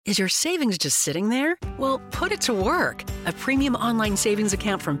Is your savings just sitting there? Well, put it to work. A premium online savings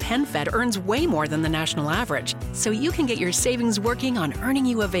account from PenFed earns way more than the national average. So you can get your savings working on earning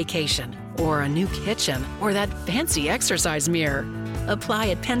you a vacation, or a new kitchen, or that fancy exercise mirror.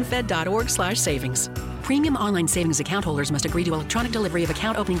 Apply at PenFed.org/savings. Premium online savings account holders must agree to electronic delivery of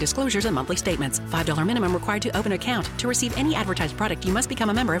account opening disclosures and monthly statements. $5 minimum required to open account. To receive any advertised product, you must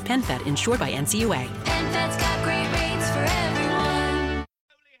become a member of PenFed, insured by NCUA. PenFed's got great rates for everyone.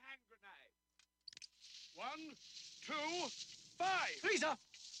 One, two, five. Lisa,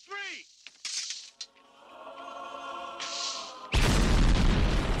 three.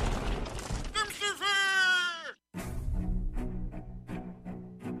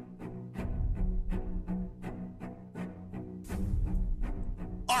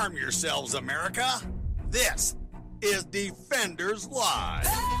 Arm yourselves, America. This is Defenders Live.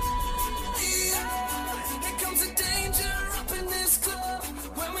 Here comes the danger up in this club.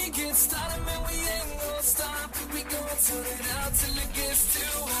 When we get started, man, we ain't gonna stop. We gonna turn it out till it gets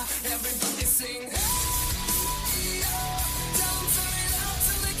too hot. Everybody sing, hey, don't turn it out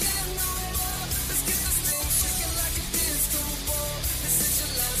till it get no more. Let's get this thing shaking like a disco ball. This is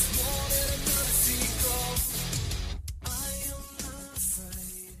your last one and I'm gonna see go. I am not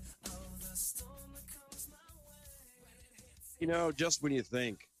afraid of the storm that comes my way. You know, just when you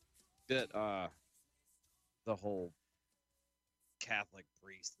think that the whole Catholic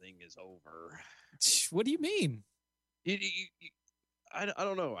priest thing is over. What do you mean? I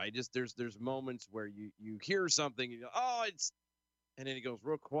don't know. There's moments where you hear something and you go, oh, and then it goes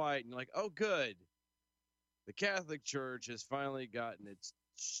real quiet and you're like, oh, good. The Catholic Church has finally gotten its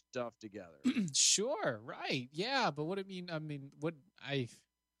stuff together. Sure, right. Yeah, but what what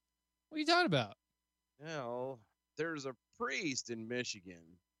are you talking about? Well, there's a priest in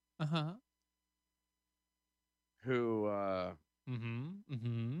Michigan who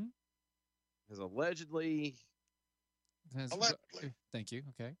has allegedly. Thank you.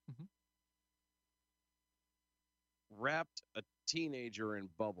 Okay. Wrapped a teenager in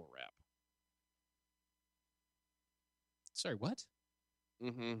bubble wrap. Sorry, what?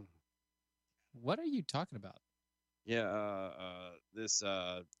 Mm-hmm. What are you talking about? Yeah, this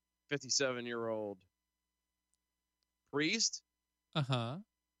 57-year-old priest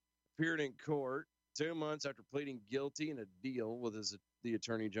appeared in court 2 months after pleading guilty in a deal with the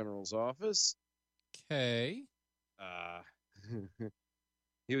Attorney General's office. Okay.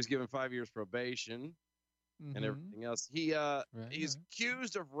 He was given 5 years probation and everything else. He's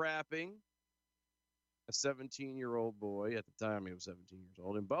accused of wrapping a 17-year-old boy, at the time he was 17 years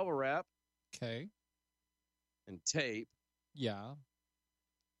old, in bubble wrap. Okay. And tape. Yeah.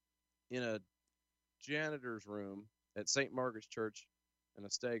 In a janitor's room at St. Margaret's Church in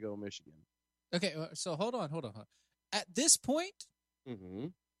Otsego, Michigan. Okay, so hold on. At this point,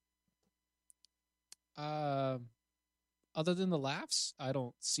 other than the laughs, I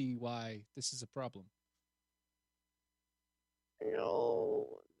don't see why this is a problem.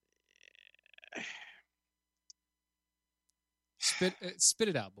 Spit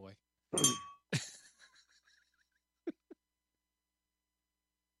it out, boy.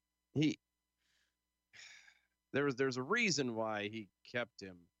 There's a reason why he kept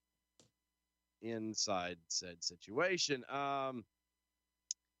him inside said situation.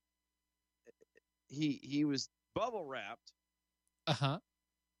 He was bubble wrapped. And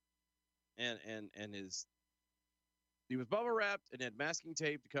he was bubble wrapped and had masking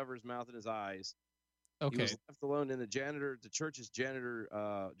tape to cover his mouth and his eyes. Okay. He was left alone in the church's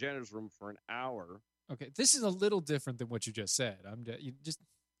janitor's room for an hour. Okay, this is a little different than what you just said.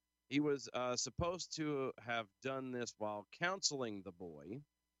 He was supposed to have done this while counseling the boy.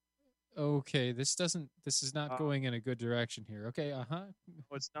 Okay, this is not going in a good direction here. Okay, No,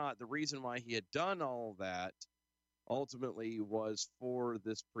 it's not. The reason why he had done all that ultimately was for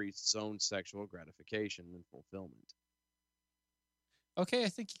this priest's own sexual gratification and fulfillment. Okay, I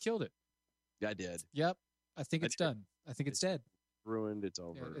think you killed it. I did. Yep, I think it's done. I think it's dead. Ruined. It's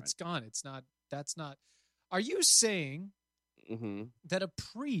over. Yeah, it's gone. It's not. That's not. Are you saying that a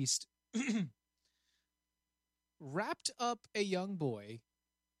priest wrapped up a young boy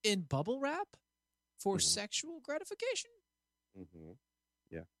in bubble wrap for sexual gratification?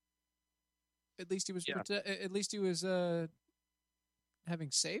 Yeah. At least he was. Yeah. At least he was having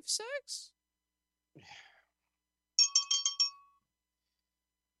safe sex.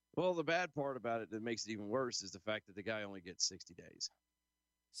 Well, the bad part about it that makes it even worse is the fact that the guy only gets 60 days.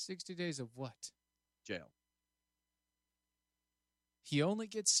 60 days of what? Jail. He only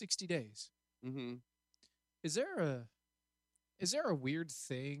gets 60 days. Is there a weird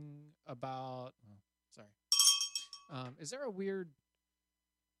thing about? Is there a weird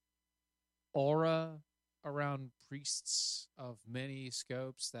aura around priests of many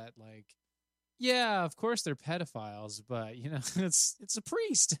scopes that, like, yeah, of course they're pedophiles, but you know, it's a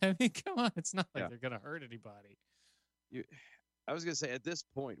priest. I mean, come on, it's not like Yeah. they're gonna hurt anybody. I was gonna say at this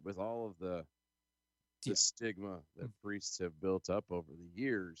point, with all of the Yeah. stigma that Mm. priests have built up over the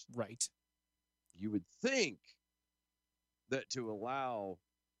years, Right. you would think that to allow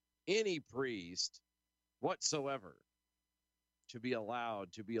any priest whatsoever to be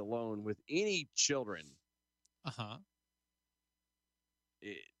allowed to be alone with any children, Uh-huh.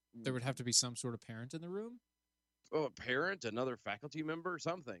 it, There would have to be some sort of parent in the room. a parent, another faculty member,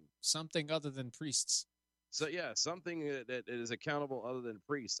 something. Something other than priests. So yeah, something that is accountable other than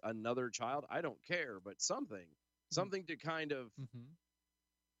priest. Another child, I don't care, but something to kind of, Mm-hmm.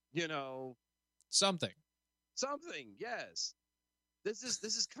 you know, Something. something. Yes, this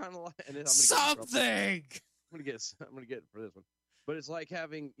is kind of like, and I'm gonna get in trouble. Something. I'm gonna get for this one, but it's like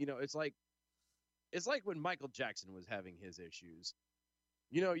having, it's like when Michael Jackson was having his issues.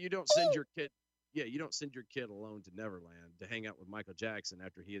 You don't send your kid. Yeah, you don't send your kid alone to Neverland to hang out with Michael Jackson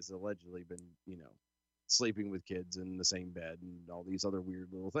after he has allegedly been, sleeping with kids in the same bed and all these other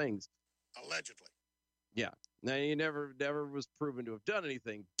weird little things. Allegedly. Yeah. Now he never was proven to have done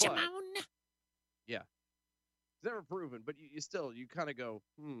anything. But, yeah, it's never proven. But you still kind of go,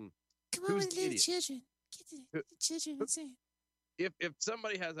 Come Who's the idiot? children. Get Who- the children inside. if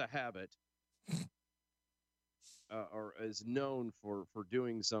somebody has a habit or is known for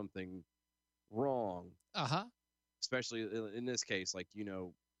doing something wrong, Uh-huh. especially in this case, like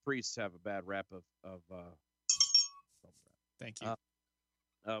priests have a bad rap Thank you.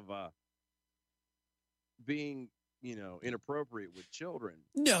 of being inappropriate with children,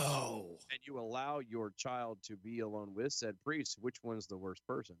 No. and you allow your child to be alone with said priest. Which one's the worst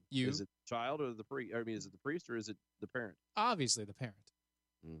person? You. Is it the child or the priest? I mean, is it the priest or is it the parent? Obviously the parent.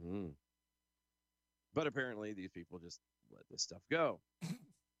 Mm-hmm. But apparently these people just let this stuff go.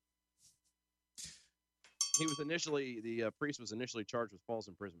 The priest was initially charged with false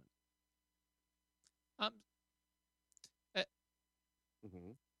imprisonment.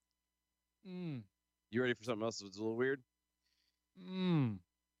 Mm-hmm. Mm. You ready for something else that's a little weird? Mm.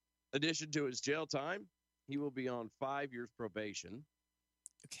 Addition to his jail time, he will be on 5 years probation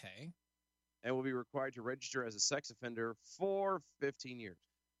Okay. and will be required to register as a sex offender for 15 years.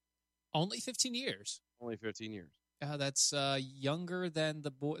 Only 15 years. Only 15 years. That's younger than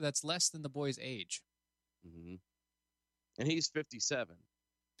the boy. That's less than the boy's age. Mm-hmm. And he's 57.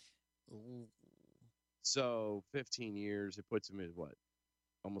 Ooh. So 15 years, it puts him at what?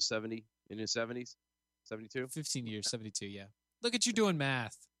 Almost 70? In his 70s? 72? 15 years, 72, yeah. Look at you doing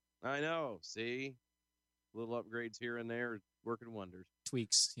math. I know. See? Little upgrades here and there, working wonders.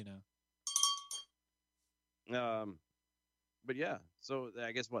 Tweaks, But yeah, so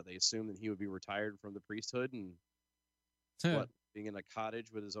I guess they assumed that he would be retired from the priesthood and being in a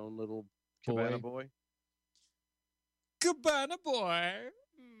cottage with his own little cabana boy. Cabana boy.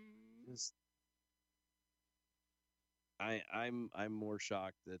 Just- I'm more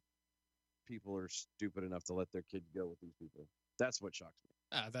shocked that people are stupid enough to let their kid go with these people. That's what shocks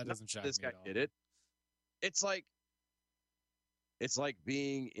me. That doesn't shock This me guy at all. did it. It's like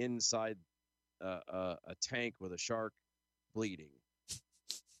being inside a tank with a shark bleeding.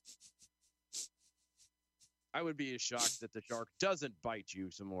 I would be as shocked that the shark doesn't bite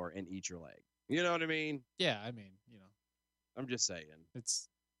you some more and eat your leg. You know what I mean? Yeah, I mean, I'm just saying.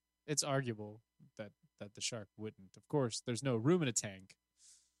 it's arguable that the shark wouldn't. Of course, there's no room in a tank.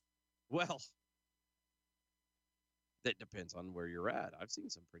 Well, that depends on where you're at. I've seen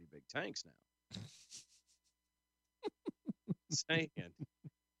some pretty big tanks now. Saying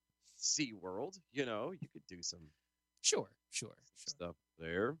SeaWorld, you could do some Sure. stuff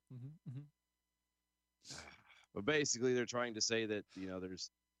there. Mm-hmm, mm-hmm. But basically, they're trying to say that,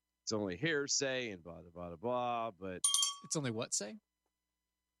 it's only hearsay and blah, blah, blah, blah, but It's only what say?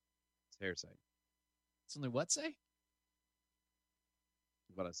 it's hearsay. It's only what say?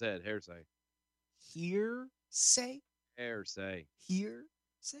 What I said, hearsay. Hear say? Hearsay. Hear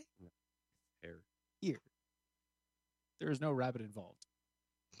say? Hair. Here. There is no rabbit involved.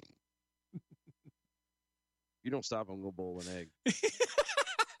 You don't stop, I'm going to bowl an egg.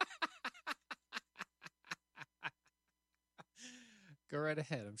 Go right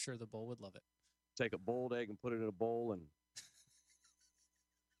ahead. I'm sure the bull would love it. Take a boiled egg and put it in a bowl and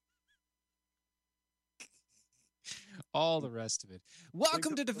All the rest of it.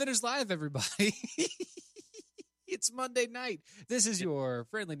 Welcome to Defenders Live, everybody. It's Monday night. This is your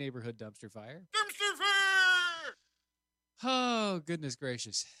friendly neighborhood dumpster fire. Dumpster fire! Oh, goodness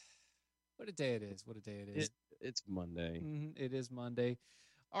gracious. What a day it is. What a day it is. it's Monday. It is Monday.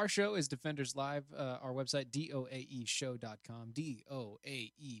 Our show is Defenders Live. Our website, doaeshow.com,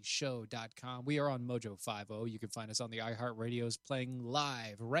 doaeshow.com. We are on Mojo 50. You can find us on the iHeartRadios playing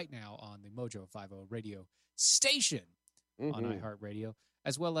live right now on the Mojo 50 radio station on iHeartRadio,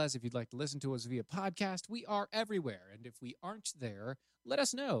 as well as if you'd like to listen to us via podcast, we are everywhere. And if we aren't there, let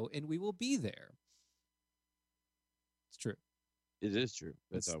us know, and we will be there. It's true. It is true.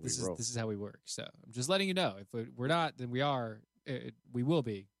 That's how we roll. This is how we work. So I'm just letting you know. If we're not, then we are. We will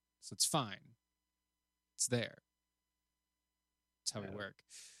be. So it's fine. It's there. That's how we work.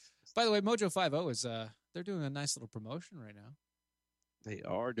 By the way, Mojo 50 is they're doing a nice little promotion right now. They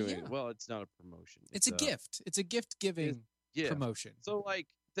are doing Yeah. it. Well, it's not a promotion. It's a gift. It's a gift giving promotion. So, like,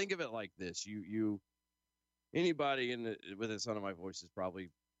 think of it like this: anybody within the sound of my voice has probably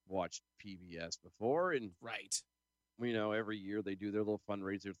watched PBS before, and right. Every year they do their little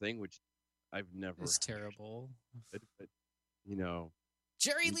fundraiser thing, which I've never. It's terrible. But,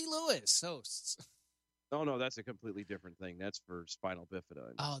 Jerry Lee Lewis hosts. Oh no, that's a completely different thing. That's for spinal bifida.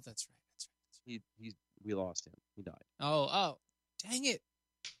 And Oh, that's right. we lost him. He died. Oh, dang it!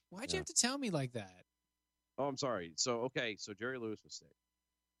 Why'd you Yeah. have to tell me like that? Oh, I'm sorry. So Jerry Lewis was sick.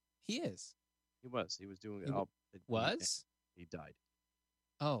 He is. He was doing it. Was? He died.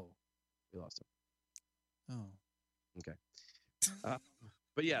 Oh. We lost him. Oh. Okay.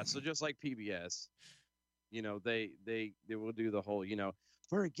 But yeah, so just like PBS, they will do the whole,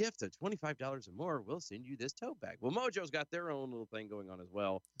 for a gift of $25 or more, we'll send you this tote bag. Well, Mojo's got their own little thing going on as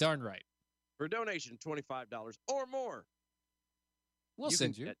well. Darn right. For a donation of $25 or more, We'll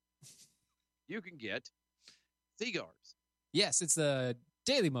send you. You can get cigars. Yes, it's the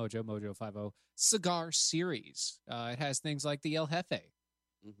Daily Mojo 50 cigar series. It has things like the El Jefe,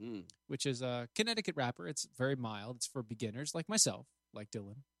 which is a Connecticut wrapper. It's very mild. It's for beginners like myself, like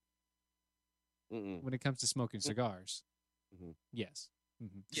Dylan. When it comes to smoking cigars. Yes.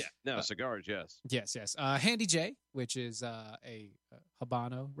 Yeah. No, cigars, yes. Yes. Handy J, which is a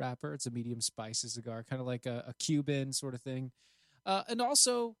Habano wrapper. It's a medium spicy cigar, kind of like a Cuban sort of thing. And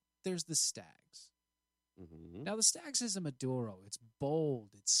also, there's the Stags. Now, the Stags is a Maduro. It's bold.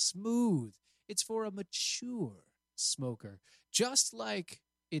 It's smooth. It's for a mature smoker, just like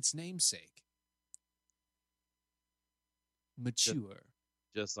its namesake. Mature.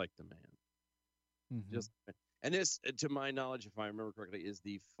 Just like the man. And this, to my knowledge, if I remember correctly, is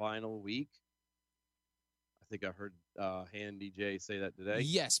the final week. I think I heard Handy J say that today.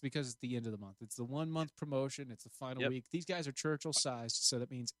 Yes, because it's the end of the month. It's the 1 month promotion. It's the final week. These guys are Churchill sized, so that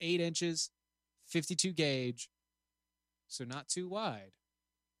means 8 inches, 52 gauge, so not too wide,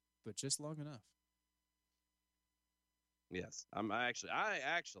 but just long enough. Yes, I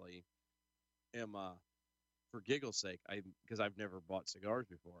actually am for giggle's sake, because I've never bought cigars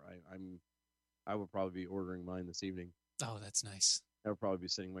before. I will probably be ordering mine this evening. Oh, that's nice. I will probably be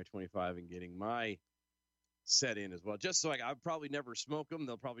sending my 25 and getting my set in as well. Just so I'll probably never smoke them.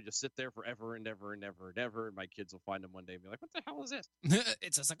 They'll probably just sit there forever and ever and ever and ever. And my kids will find them one day and be like, "What the hell is this?"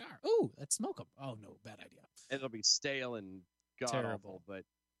 It's a cigar. Ooh, let's smoke them. Oh no, bad idea. And it'll be stale and god-awful. But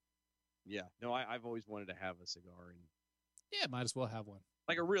yeah, no, I've always wanted to have a cigar, and yeah, might as well have one.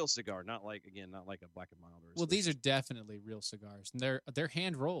 Like a real cigar, not like a Black and Mild. Well, these are definitely real cigars, and they're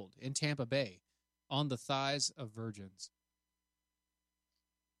hand rolled in Tampa Bay on the thighs of virgins.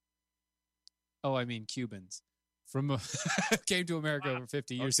 Oh, I mean Cubans from came to America over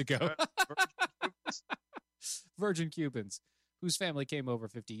 50 years ago. Virgin Cubans whose family came over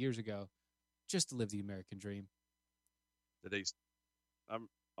 50 years ago just to live the American dream. Hold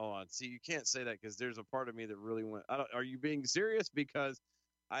on. See, you can't say that because there's a part of me that really went. Are you being serious? Because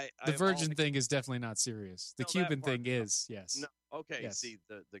the virgin thing is definitely not serious. The Cuban thing is, yes. No, okay. Yes. See,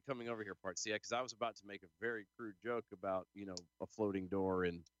 the coming over here part. See, because I was about to make a very crude joke about a floating door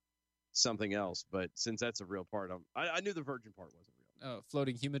and something else, but since that's a real part, I knew the virgin part wasn't real. Oh,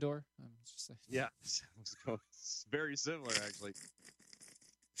 floating humidor. I'm just saying. Yeah, it's very similar actually.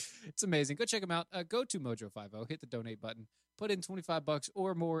 It's amazing. Go check them out. Go to Mojo 50, hit the donate button, put in $25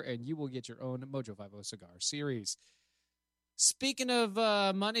 or more, and you will get your own Mojo 50 cigar series. Speaking of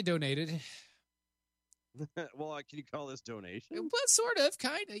money donated. Well, can you call this donation? Well, sort of,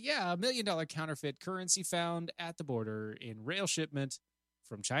 kind of, yeah. $1 million counterfeit currency found at the border in rail shipment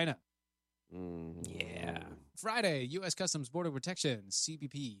from China. Yeah. Friday, U.S. Customs Border Protection,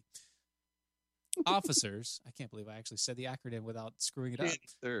 CBP. Officers, I can't believe I actually said the acronym without screwing it up.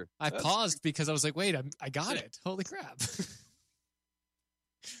 Sure. I paused because I was like, wait, I got it. Holy crap.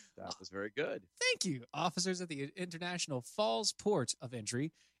 That was very good. Thank you. Officers at the International Falls Port of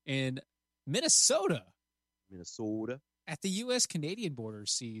Entry in Minnesota. At the U.S.-Canadian border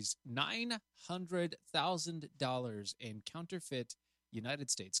seized $900,000 in counterfeit United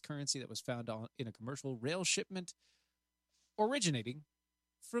States currency that was found in a commercial rail shipment originating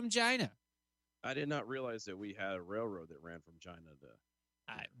from China. I did not realize that we had a railroad that ran from China to.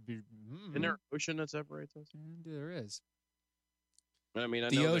 Isn't there an ocean that separates us? There is. I mean, I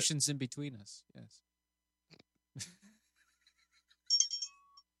The know that- ocean's in between us. Yes.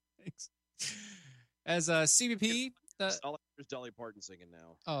 Thanks. As CBP, all there's Dolly Parton singing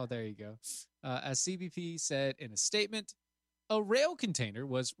now. oh, there you go. As CBP said in a statement, a rail container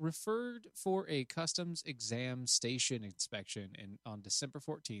was referred for a customs exam station inspection on December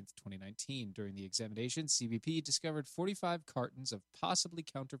 14th, 2019. During the examination, CBP discovered 45 cartons of possibly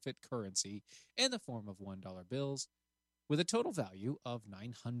counterfeit currency in the form of $1 bills with a total value of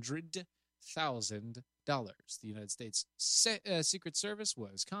 $900,000. The United States Secret Service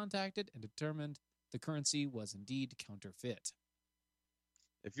was contacted and determined the currency was indeed counterfeit.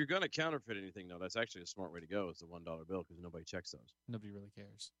 If you're going to counterfeit anything, though, that's actually a smart way to go. Is the $1 bill because nobody checks those. Nobody really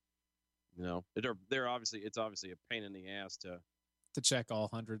cares You know, they're obviously it's obviously a pain in the ass to check all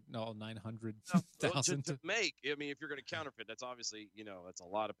 900,000. to make. I mean, if you're going to counterfeit, that's obviously that's a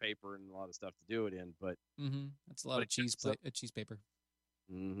lot of paper and a lot of stuff to do it in. But That's a lot But of cheese so- cheese paper.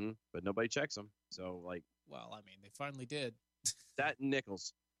 but nobody checks them. So like Well, I mean, they finally did. that and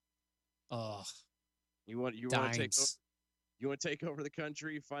nickels. Oh, You want to take over, dimes. you want to take over the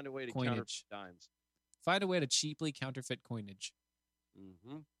country? Find a way to Coinage. counterfeit dimes. Find a way to cheaply counterfeit coinage.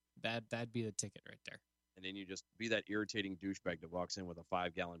 Mm-hmm. That'd be the ticket right there. And then you just be that irritating douchebag that walks in with a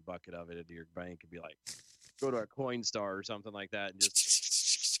 5-gallon bucket of it into your bank and be like, go to a Coinstar or something like that, and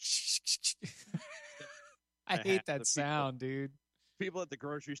just I hate half the that people- sound, dude. people at the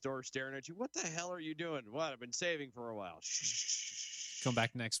grocery store staring at you. What the hell are you doing? What? I've been saving for a while. Come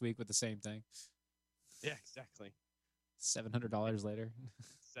back next week with the same thing. Yeah, exactly. $700 later.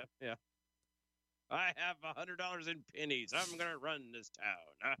 Yeah. I have $100 in pennies. I'm gonna run this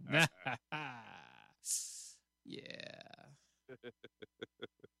town. Yeah.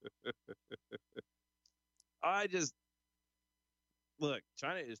 I just look.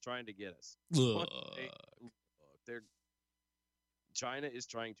 China is trying to get us. Look. China is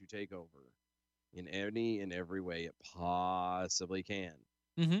trying to take over in any and every way it possibly can,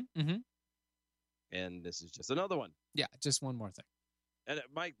 Mm-hmm. and this is just another one. Yeah, just one more thing. And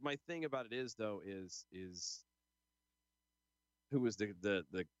my thing about it is though is who is the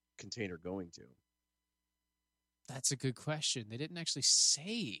container going to? That's a good question. They didn't actually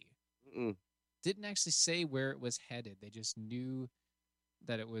say. Mm-mm. Didn't actually say where it was headed. They just knew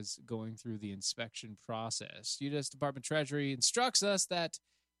that it was going through the inspection process. U.S. Department of Treasury instructs us that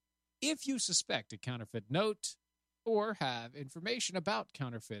if you suspect a counterfeit note or have information about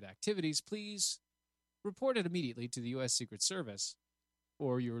counterfeit activities, please report it immediately to the U.S. Secret Service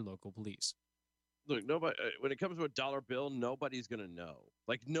or your local police. Look, nobody. When it comes to a dollar bill, nobody's gonna know.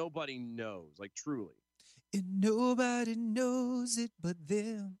 Like nobody knows. Like truly. And nobody knows it but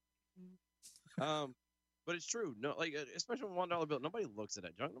them. But it's true. No, like especially with $1 bill, nobody looks at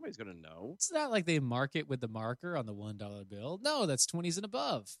that junk. Nobody's gonna know. It's not like they mark it with the marker on the $1 bill. No, that's 20s and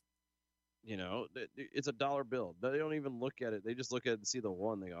above. You know, it's a dollar bill. They don't even look at it. They just look at it and see the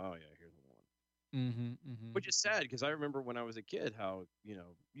one. They go, "Oh yeah, here's the one." Mm-hmm. Which is sad because I remember when I was a kid how you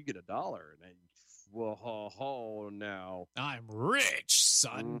get $1 and then now I'm rich,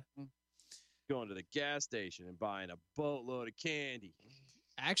 son. going to the gas station and buying a boatload of candy.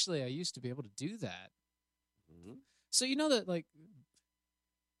 Actually, I used to be able to do that. Mm-hmm. So you know that, like,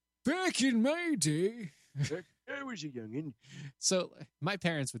 back in my day. I was a youngin'. So my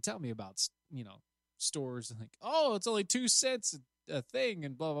parents would tell me about, stores and like, oh, it's only 2 cents a thing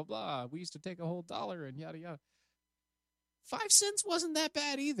and blah, blah, blah. We used to take a whole $1 and yada, yada. 5 cents wasn't that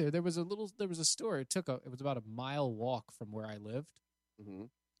bad either. There was a store. It was about a mile walk from where I lived, Mm-hmm.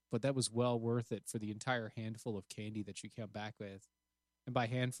 but that was well worth it for the entire handful of candy that you come back with. And by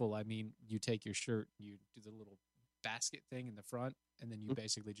handful, I mean you take your shirt, you do the little basket thing in the front, and then you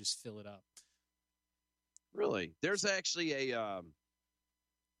basically just fill it up. Really? There's actually a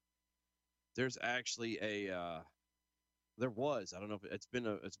there was, I don't know if it's been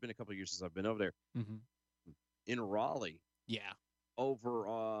a couple of years since I've been over there Mm-hmm. in Raleigh Yeah. over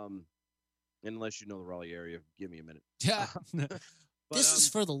unless you know the Raleigh area, give me a minute. Yeah. But, This is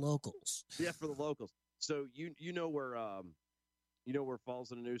for the locals. yeah, for the locals. So you know where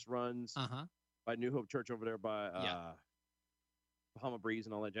Falls of the Noose runs Uh-huh. by New Hope Church over there by Yeah. Bahama Breeze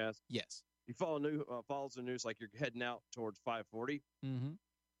and all that jazz. Yes. You follow Falls of the Noose like you're heading out towards 540. Mm-hmm.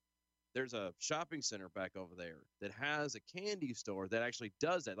 There's a shopping center back over there that has a candy store that actually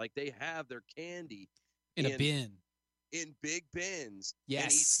does that. Like they have their candy In a bin. in big bins.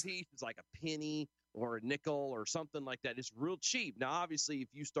 Yes. And each piece is like a penny or a nickel or something like that. It's real cheap. Now, obviously, if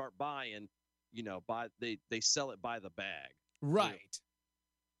you start buying, they sell it by the bag. Right.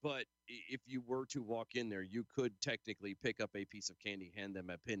 But if you were to walk in there, you could technically pick up a piece of candy, hand them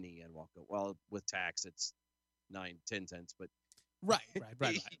a penny, and walk out. Well, with tax, it's 9-10 cents, but Right. And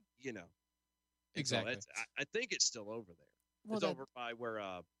Exactly. So I think it's still over there. Well, It's over by where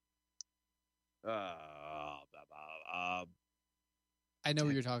I know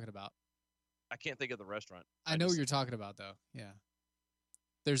what you're talking about. I can't think of the restaurant. I know what you're talking about, though. Yeah.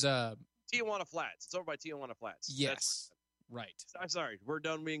 There's a Tijuana Flats. It's over by Tijuana Flats. yes. Right. I'm sorry. We're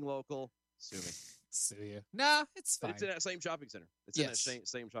done being local. Sue me. Sue you. Nah, it's But fine. it's in that same shopping center. It's Yes. in that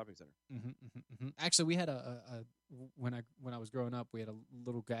same shopping center. Actually, we had a when I was growing up, we had a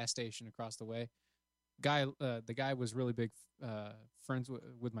little gas station across the way. The guy was really big friends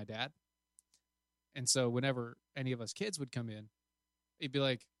with my dad, and so whenever any of us kids would come in, he'd be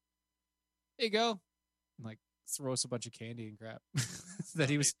like, "Here you go," and like throw us a bunch of candy and crap that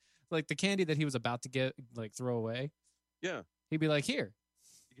he was like the candy that he was about to throw away. Yeah. He'd be like, "Here,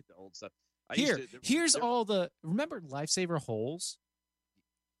 You get the old stuff. here's all the remember Lifesaver holes."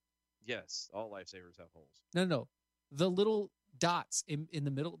 Yes, all lifesavers have holes. No. The little dots in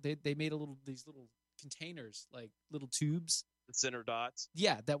the middle, they made these little containers, like little tubes. The center dots.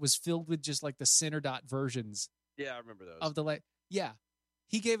 Yeah, that was filled with just like the center dot versions Yeah, I remember those. of the light. Yeah.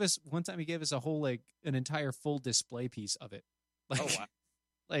 He gave us a whole an entire full display piece of it. Like, Oh wow.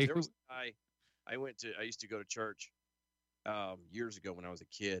 like There was a guy I used to go to church years ago when I was a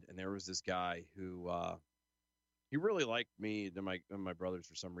kid, and there was this guy who he really liked me and my brothers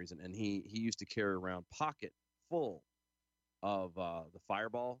for some reason, and he used to carry around pocket full of the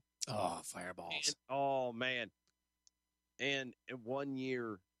Fireball. fireballs. And, oh man. And in 1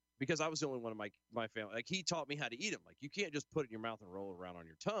 year, because I was the only one in my family, like he taught me how to eat them. Like you can't just put it in your mouth and roll it around on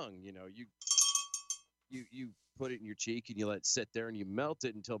your tongue. You put it in your cheek and you let it sit there and you melt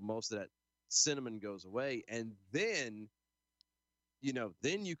it until most of that cinnamon goes away, and then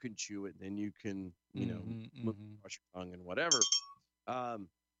then you can chew it, and then you can move it across your tongue and whatever.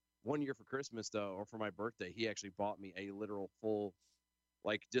 1 year for Christmas though, or for my birthday, he actually bought me a literal full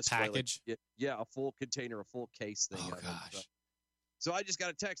display, Package? a full container, a full case thing. Oh of it. gosh. So I just got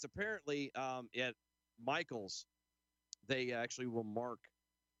a text. Apparently, at Michael's, they actually will mark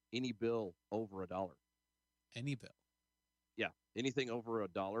any bill over $1. Any bill. Yeah, anything over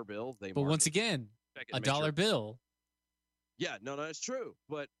 $1 bill, they. But mark once it. again, Check it a and make dollar sure. bill, Yeah, no, it's true,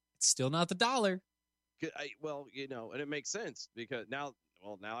 but it's still not the dollar. and it makes sense because now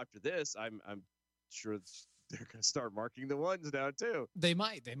after this, I'm sure they're going to start marking the ones now too. They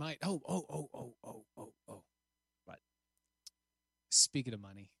might. Oh. What? Speaking of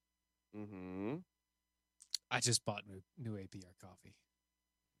money, Mm-hmm. I just bought new APR coffee.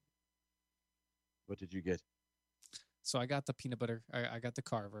 What did you get? So I got the peanut butter. I got the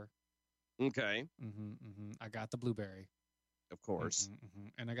Carver. Okay, I got the blueberry. of course.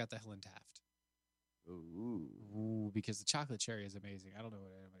 And I got the Helen Taft. Ooh. Because the chocolate cherry is amazing. I don't know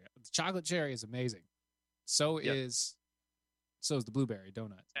what anybody got. The chocolate cherry is amazing. So is the blueberry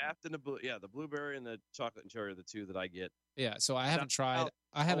donut. Taft and the blueberry and the chocolate and cherry are the two that I get. Yeah, so I haven't tried. I'll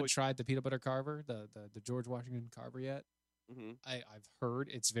I haven't always- tried the peanut butter Carver, the George Washington Carver yet. Mm-hmm. I've heard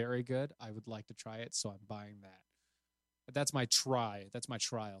it's very good. I would like to try it, so I'm buying that. But that's my try. That's my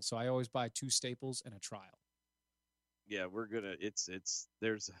trial. So I always buy 2 staples and a trial. Yeah, we're gonna. It's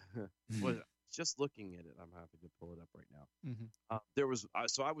there's. Just looking at it, I'm happy to pull it up right now. Mm-hmm. There was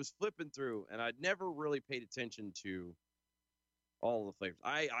so I was flipping through, and I'd never really paid attention to all the flavors.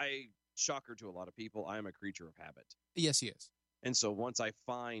 I shocker to a lot of people, I am a creature of habit, Yes, he is. and so once I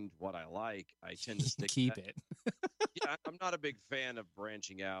find what I like, I tend to stick. Keep to that. it. Yeah, I'm not a big fan of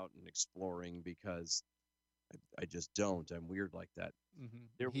branching out and exploring because I just don't. I'm weird like that.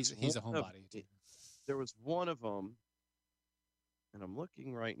 There He's was a one of- homebody. Too. There was one of them, and I'm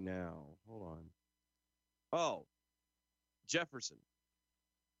looking right now. Hold on. Oh, Jefferson.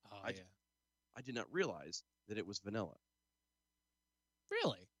 Oh I- yeah. I did not realize that it was vanilla.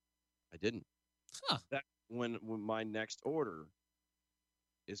 Really? I didn't. Huh. That when my next order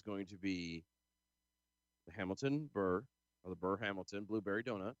is going to be the Hamilton Burr, or the Burr Hamilton Blueberry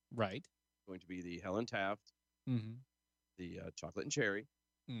Donut. Right. Going to be the Helen Taft, Mm-hmm. the chocolate and cherry,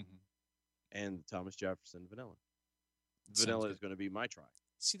 Mm-hmm. and the Thomas Jefferson vanilla. Sounds Vanilla good. is going to be my try.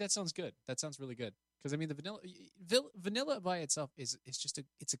 See, that sounds good. That sounds really good. Because I mean, the vanilla by itself is just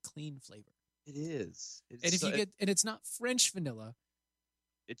it's a clean flavor. It is. And if you get it's not French vanilla,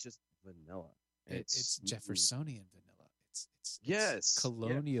 it's just vanilla. it's smooth. Jeffersonian vanilla. It's Yes,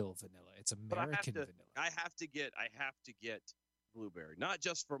 colonial vanilla. It's But American vanilla. I have to get Blueberry, not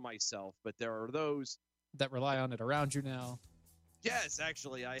just for myself, but there are those that rely on it around you now. Yes,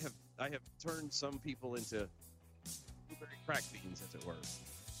 actually, I have turned some people into blueberry crack beans, as it were.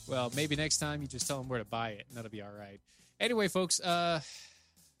 Well, maybe next time you just tell them where to buy it, and that'll be all right. Anyway, folks, that's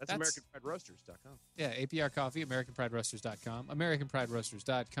AmericanPrideRoasters.com. Yeah, APR Coffee, AmericanPrideRoasters.com,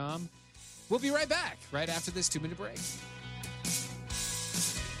 AmericanPrideRoasters.com. We'll be right back, right after this 2-minute break.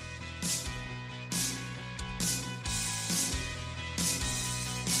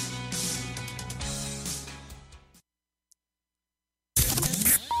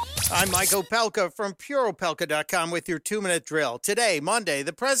 I'm Mike Opelka from PureOpelka.com with your 2-minute drill. Today, Monday,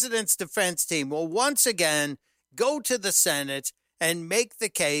 the president's defense team will once again go to the Senate and make the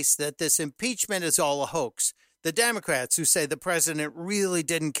case that this impeachment is all a hoax. The Democrats, who say the president really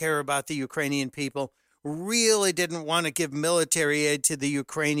didn't care about the Ukrainian people, really didn't want to give military aid to the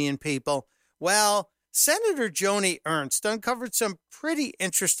Ukrainian people. Well, Senator Joni Ernst uncovered some pretty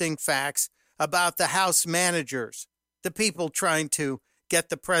interesting facts about the House managers, the people trying to get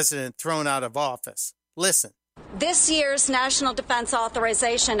the president thrown out of office. Listen. This year's National Defense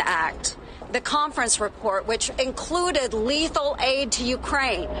Authorization Act, the conference report, which included lethal aid to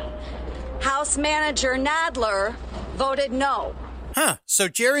Ukraine, House Manager Nadler voted no. So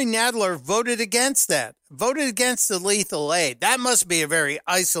Jerry Nadler voted against that, voted against the lethal aid. That must be a very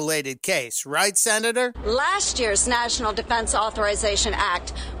isolated case, right, Senator? Last year's National Defense Authorization Act,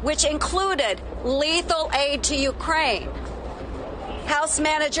 which included lethal aid to Ukraine, House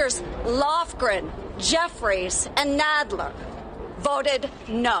Managers Lofgren, Jeffries, and Nadler voted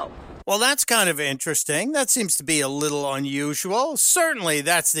no. Well, that's kind of interesting. That seems to be a little unusual. Certainly,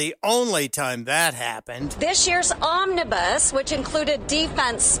 that's the only time that happened. This year's omnibus, which included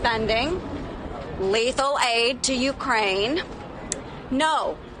defense spending, lethal aid to Ukraine,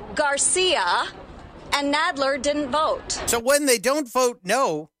 no. Garcia and Nadler didn't vote. So when they don't vote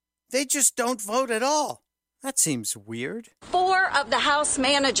no, they just don't vote at all. That seems weird. 4 of the House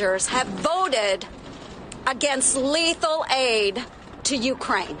managers have voted against lethal aid to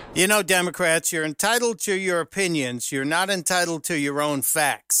Ukraine. You know, Democrats, you're entitled to your opinions. You're not entitled to your own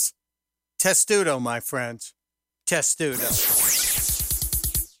facts. Testudo, my friends. Testudo.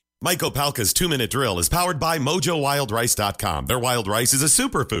 Mike Opelka's 2-minute drill is powered by MojoWildRice.com. Their wild rice is a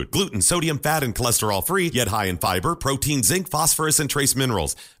superfood, gluten, sodium, fat, and cholesterol-free, yet high in fiber, protein, zinc, phosphorus, and trace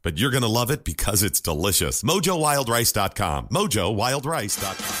minerals. But you're going to love it because it's delicious. MojoWildRice.com.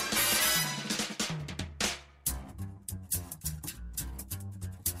 MojoWildRice.com.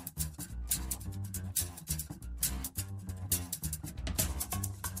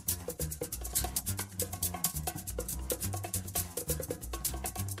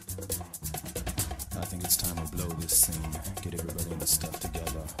 I think it's time to blow this scene. Get everybody in the stuff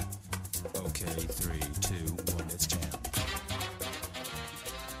together. Okay, 3, 2, 1, let's jam.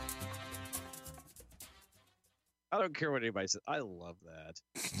 I don't care what anybody says. I love that.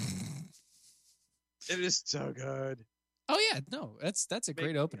 It is so good. Oh yeah, no, that's a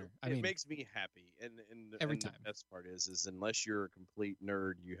great opener. It makes me happy, and every and time. The best part is unless you're a complete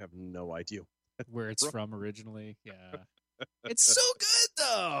nerd, you have no idea where it's from originally. Yeah, it's so good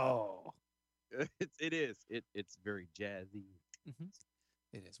though. It is. It's very jazzy. Mm-hmm.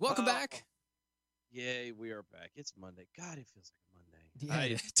 It is. Welcome back. Yay, we are back. It's Monday. God, it feels like a Yeah,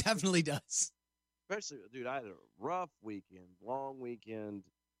 Monday. it definitely does. Especially, dude, I had a rough weekend, long weekend.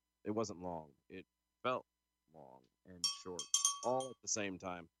 It wasn't long. It felt long and short, all at the same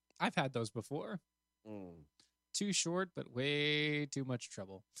time. I've had those before. Too short, but way too much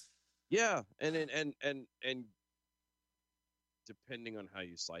trouble. Yeah, and depending on how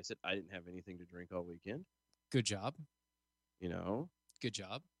you slice it, I didn't have anything to drink all weekend. Good job. You know? Good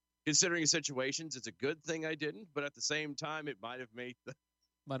job. Considering situations, it's a good thing I didn't, but at the same time, it might have made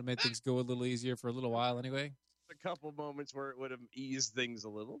things go a little easier for a little while anyway. A couple moments where it would have eased things a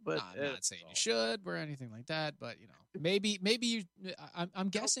little, but I'm not saying you should or anything like that, but you know, maybe you. I'm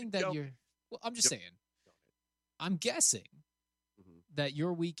guessing that you're. Well, I'm just saying. I'm guessing that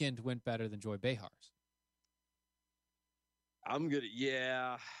your weekend went better than Joy Behar's. I'm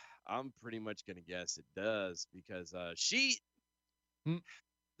pretty much gonna guess it does because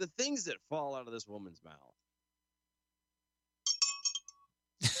the things that fall out of this woman's mouth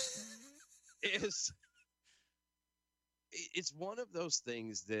it's one of those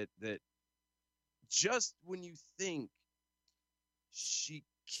things that just when you think she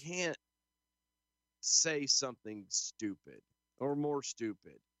can't say something stupid or more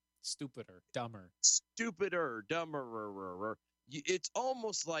stupid, stupider, dumber, it's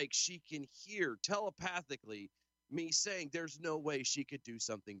almost like she can hear telepathically me saying there's no way she could do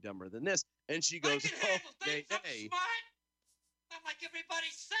something dumber than this, and she goes, "Oh, nay." Not like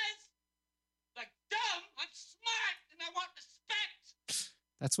everybody says. Like dumb, I'm smart, and I want respect.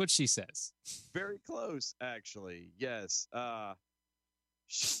 That's what she says. Very close, actually. Yes. But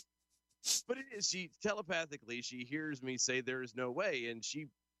it is, she telepathically, she hears me say there is no way, and she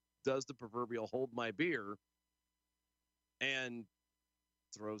does the proverbial hold my beer and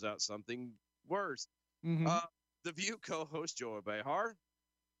throws out something worse. Mm-hmm. The View co-host Joy Behar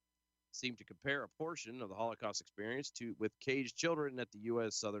seemed to compare a portion of the Holocaust experience with caged children at the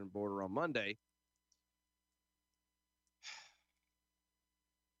U.S. southern border on Monday.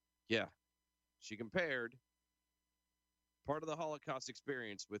 Yeah, she compared part of the Holocaust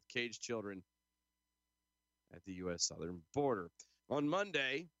experience with caged children at the U.S. southern border. On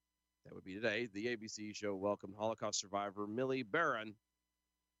Monday, that would be today, the ABC show welcomed Holocaust survivor Millie Barron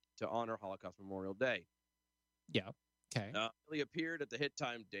to honor Holocaust Memorial Day. Yeah. Okay. Millie appeared at the hit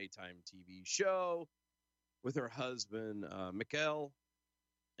time daytime TV show with her husband, Mikhail,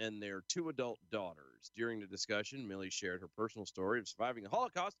 and their 2 adult daughters. During the discussion, Millie shared her personal story of surviving the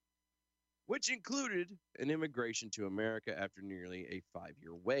Holocaust, which included an immigration to America after nearly a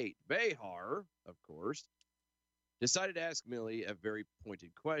 5-year wait. Behar, of course, decided to ask Millie a very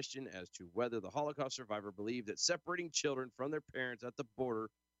pointed question as to whether the Holocaust survivor believed that separating children from their parents at the border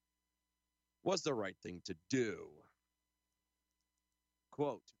was the right thing to do.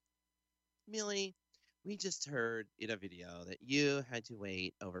 Quote, Millie, we just heard in a video that you had to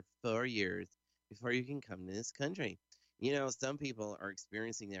wait over 4 years before you can come to this country. You know, some people are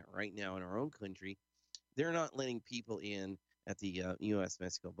experiencing that right now in our own country. They're not letting people in at the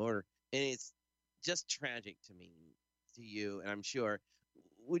U.S.-Mexico border, and it's just tragic to me, to you, and I'm sure.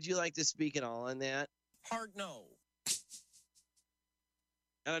 Would you like to speak at all on that? Hard no.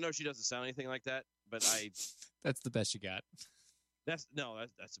 And I know she doesn't sound anything like that, but That's the best you got. That's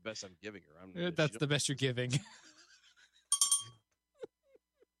the best I'm giving her. That's the best you're giving.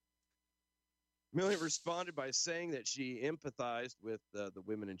 Millie responded by saying that she empathized with the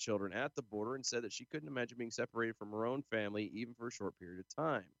women and children at the border and said that she couldn't imagine being separated from her own family even for a short period of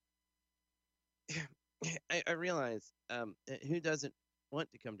time. I realize who doesn't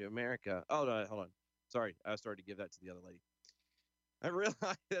want to come to America? Oh, no, hold on. Sorry, I started to give that to the other lady. I realized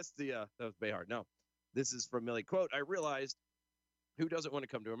that was Behar. No, this is from Millie. Quote, I realized who doesn't want to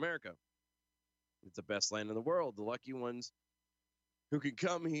come to America? It's the best land in the world. The lucky ones who can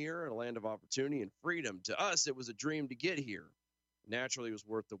come here, a land of opportunity and freedom. To us, it was a dream to get here. Naturally, it was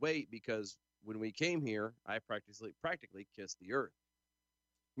worth the wait because when we came here, I practically kissed the earth.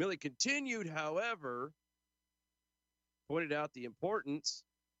 Millie continued, however, pointed out the importance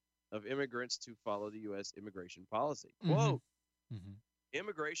of immigrants to follow the U.S. immigration policy. Mm-hmm. Quote, Mm-hmm.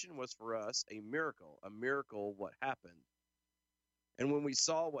 Immigration was for us a miracle what happened. And when we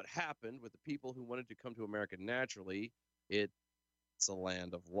saw what happened with the people who wanted to come to America naturally, it's a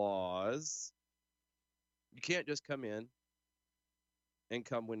land of laws. You can't just come in and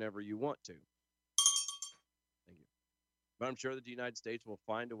come whenever you want to. Thank you. But I'm sure that the United States will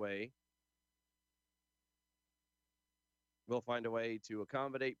find a way. We'll find a way to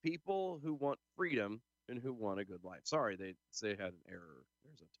accommodate people who want freedom and who want a good life. Sorry, they had an error.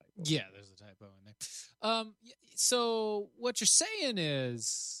 There's a typo. Yeah, there's a typo in there. So what you're saying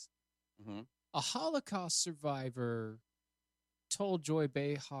is a Holocaust survivor told Joy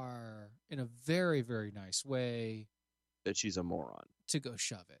Behar in a very, very nice way that she's a moron. To go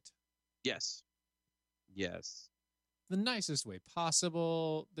shove it. Yes. Yes. The nicest way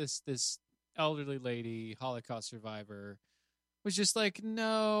possible. This elderly lady, Holocaust survivor, was just like,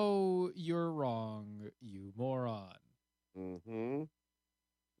 no, you're wrong, you moron. Mm-hmm.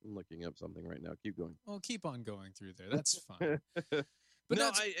 I'm looking up something right now. Keep going. Well, keep on going through there. That's fine. But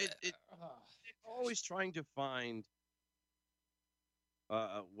No, always trying to find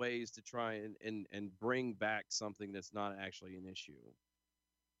ways to try and bring back something that's not actually an issue.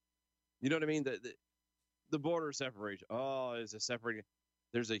 You know what I mean? The border separation. Oh, is a separating.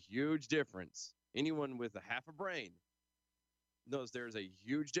 There's a huge difference. Anyone with a half a brain knows there's a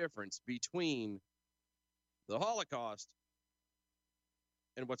huge difference between the Holocaust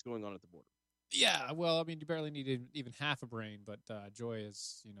and what's going on at the border. Yeah, well, I mean, you barely need even half a brain, but Joy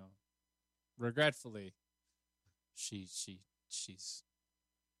is, regretfully, she's.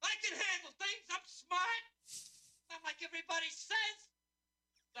 I can handle things. I'm smart. Not like everybody says.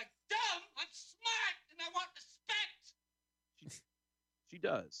 Like dumb. I'm smart, and I want respect. She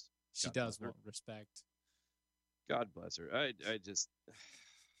does. She does want respect. God bless her. I just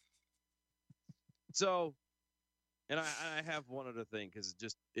so, and I have one other thing because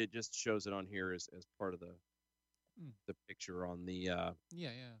it just shows it on here as part of the picture on the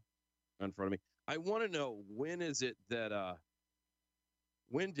yeah in front of me. I want to know, when is it that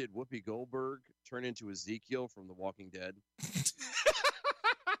When did Whoopi Goldberg turn into Ezekiel from The Walking Dead?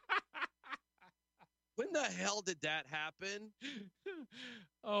 When the hell did that happen?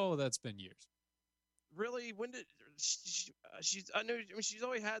 Oh, that's been years. Really? When did she's? I know she's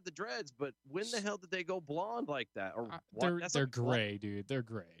always had the dreads, but when the hell did they go blonde like that? Or what? They're gray, dude. They're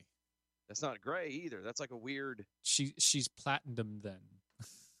gray. That's not gray either. That's like a weird. She's platinum then.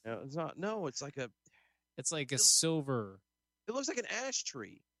 No, it's not. No, it's like a. It's like a silver. It looks like an ash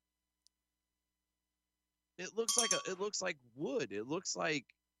tree. It looks like wood. It looks like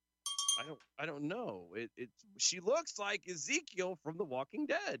I don't know. She looks like Ezekiel from The Walking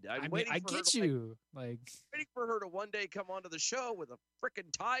Dead. I get you. Waiting for her to one day come onto the show with a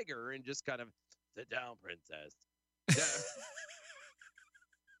frickin' tiger and just kind of sit down, princess.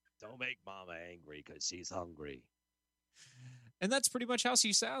 Don't make Mama angry because she's hungry. And that's pretty much how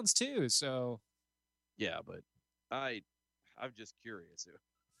she sounds too. So yeah, but I'm just curious.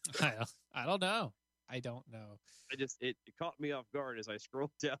 I don't know. I don't know. It caught me off guard as I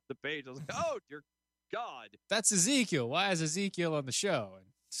scrolled down the page. I was like, oh, dear God. That's Ezekiel. Why is Ezekiel on the show?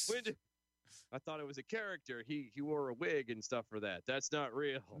 I thought it was a character. He wore a wig and stuff for that. That's not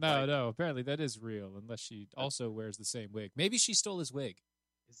real. No. Apparently that is real, unless she also wears the same wig. Maybe she stole his wig.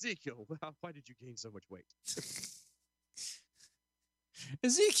 Ezekiel, why did you gain so much weight?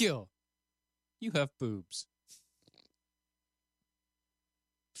 Ezekiel, you have boobs.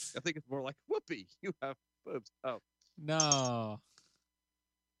 I think it's more like Whoopi. You have boobs. Oh no!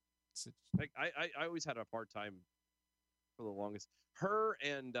 Like I always had a hard time for the longest. Her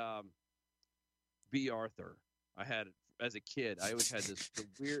and B. Arthur. I had as a kid. I always had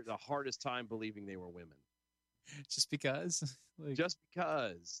the hardest time believing they were women. Just because? Just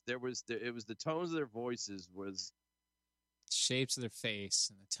because it was the tones of their voices was shapes of their face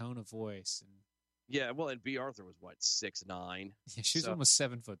and the tone of voice and. Yeah, well, and B. Arthur was, 6'9"? Yeah, she was almost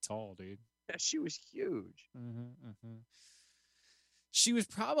 7 foot tall, dude. Yeah, she was huge. She was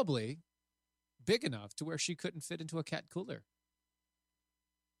probably big enough to where she couldn't fit into a cat cooler.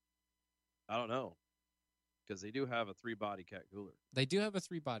 I don't know. Because they do have a 3-body cat cooler. They do have a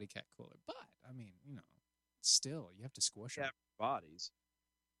 3-body cat cooler. But, I mean, still, you have to squish them. Bodies.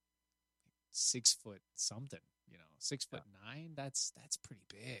 6 foot something, 6'9", that's pretty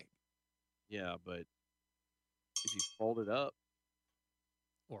big. Yeah, but if you fold it up.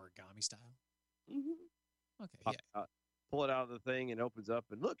 Origami style? Mm-hmm. Okay, yeah. Pull it out of the thing and it opens up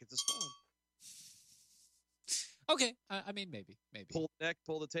and look, it's a swan. Okay, I mean, maybe. Pull the neck,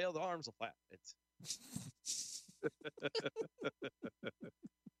 pull the tail, the arms will flap. It's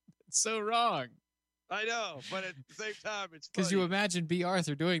so wrong. I know, but at the same time, it's because you imagine B.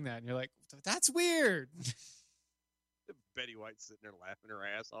 Arthur doing that and you're like, that's weird. Betty White sitting there laughing her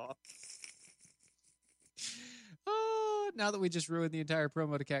ass off. Oh, now that we just ruined the entire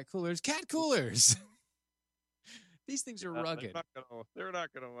promo to cat coolers. Cat coolers! These things are rugged. They're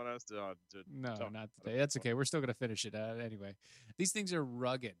not going to want us to no, not today. That's okay. We're still going to finish it anyway. These things are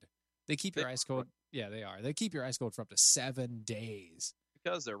rugged. They keep your ice cold. Yeah, they are. They keep your ice cold for up to 7 days.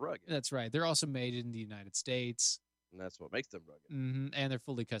 Because they're rugged. That's right. They're also made in the United States. And that's what makes them rugged. Mm-hmm. And they're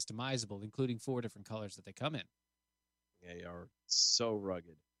fully customizable, including 4 different colors that they come in. They are so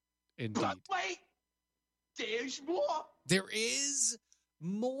rugged. Indeed. But wait! There's more! There is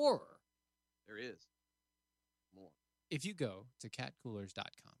more. There is more. If you go to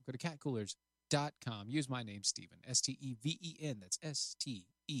catcoolers.com, go to catcoolers.com, use my name, Steven, S-T-E-V-E-N. That's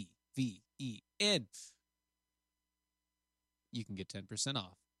S-T-E-V-E-N. You can get 10%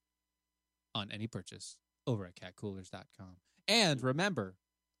 off on any purchase over at catcoolers.com. And remember,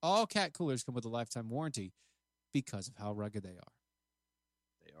 all cat coolers come with a lifetime warranty because of how rugged they are.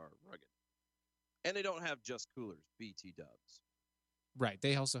 They are rugged. And they don't have just coolers, BT dubs. Right.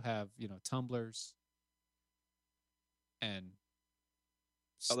 They also have, tumblers and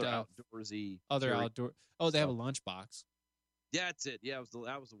other stuff. Outdoorsy. Other outdoor. Oh, they stuff. have a lunchbox. Yeah, that's it. Yeah,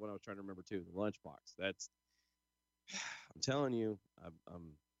 that was the one I was trying to remember too. The lunchbox. That's. I'm telling you,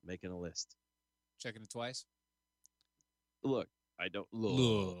 I'm making a list. Checking it twice. Look, I don't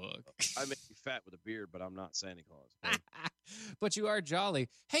look. I may be fat with a beard, but I'm not Santa Claus. Okay? But you are jolly.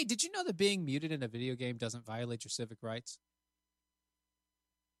 Hey, did you know that being muted in a video game doesn't violate your civic rights?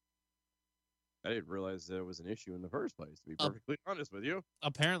 I didn't realize there was an issue in the first place, to be perfectly honest with you.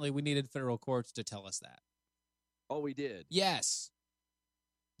 Apparently, we needed federal courts to tell us that. Oh, we did? Yes.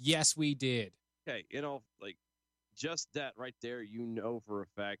 Yes, we did. Okay, just that right there, for a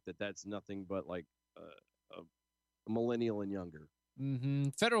fact that that's nothing but a millennial and younger. Mm-hmm.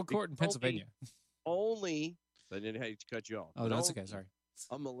 Federal court in Pennsylvania. Only I didn't hate to cut you off. Oh, that's okay. Sorry.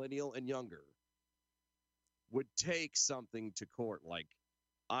 A millennial and younger would take something to court like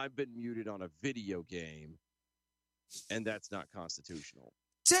I've been muted on a video game, and that's not constitutional.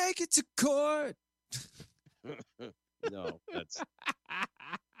 Take it to court. No, that's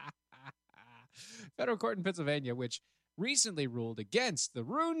Federal court in Pennsylvania, which recently ruled against the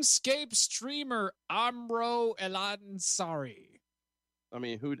RuneScape streamer Amro Elansari. I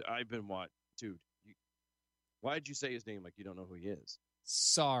mean, I've been what, dude? Why'd you say his name like you don't know who he is?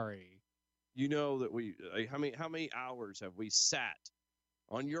 Sorry. You know that how many hours have we sat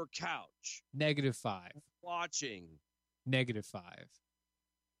on your couch -5. watching? -5.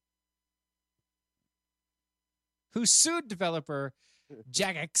 Who sued developer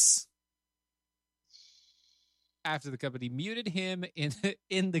Jagex after the company muted him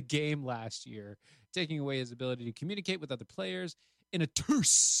in the game last year, taking away his ability to communicate with other players in a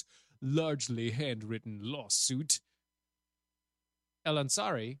terse, largely handwritten lawsuit.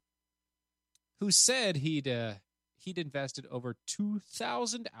 El-Ansari, who said he'd invested over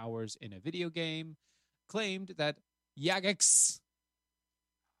 2,000 hours in a video game, claimed that Jagex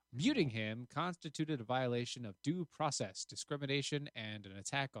muting him constituted a violation of due process, discrimination, and an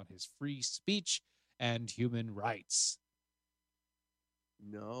attack on his free speech and human rights.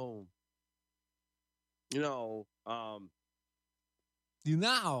 No. No.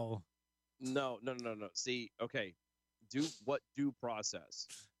 See, okay. Due process?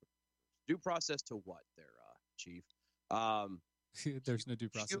 Due process to what there, Chief? There's no due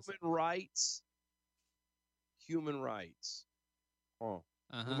process. Human rights. Oh.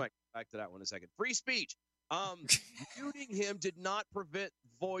 We might come back to that one in a second. Free speech. Muting him did not prevent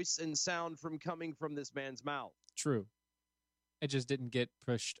voice and sound from coming from this man's mouth. True. It just didn't get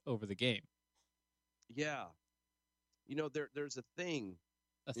pushed over the game. Yeah. There's a thing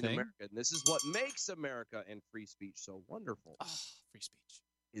in thing? America, and this is what makes America and free speech so wonderful. Oh, free speech.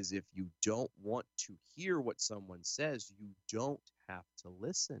 Is if you don't want to hear what someone says, you don't have to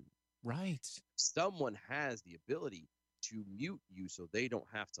listen. Right. Someone has the ability to mute you so they don't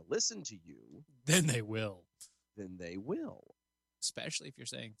have to listen to you. Then they will. Especially if you're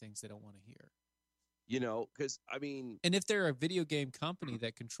saying things they don't want to hear. Because, I mean... And if they're a video game company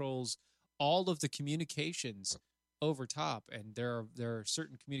that controls all of the communications over top, and there are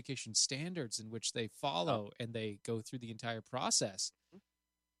certain communication standards in which they follow, and they go through the entire process,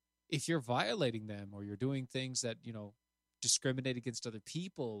 if you're violating them or you're doing things that, discriminate against other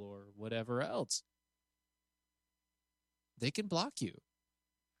people or whatever else, they can block you.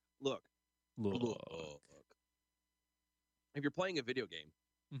 Look. If you're playing a video game,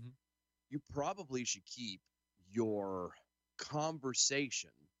 you probably should keep your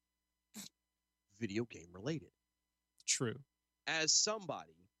conversation video game related. True. As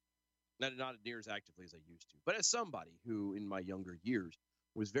somebody, not near as actively as I used to, but as somebody who in my younger years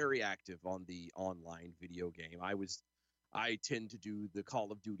was very active on the online video game, I tend to do the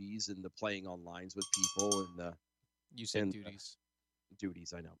Call of Duties and the playing onlines with people and the... You said duties.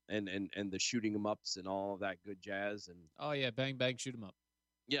 Duties, I know. And the shooting 'em ups and all of that good jazz. And oh, yeah, bang, bang, shoot 'em up.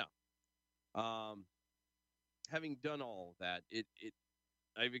 Yeah. Having done all of that,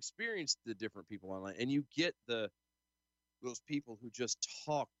 I've experienced the different people online, and you get those people who just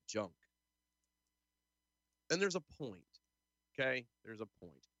talk junk. And there's a point, okay? There's a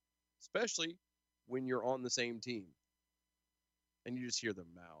point. Especially when you're on the same team. And you just hear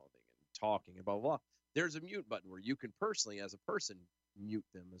them mouthing and talking and blah, blah, blah. There's a mute button where you can personally, as a person, mute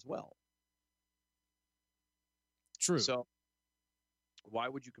them as well. True. So why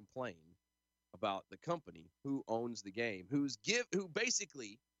would you complain about the company who owns the game, who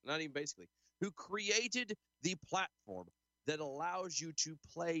created the platform that allows you to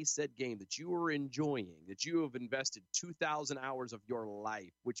play said game that you are enjoying, that you have invested 2,000 hours of your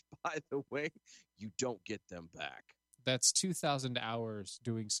life, which, by the way, you don't get them back. That's 2,000 hours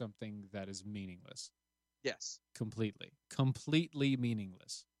doing something that is meaningless. Yes. Completely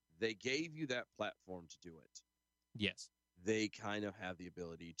meaningless. They gave you that platform to do it. Yes. They kind of have the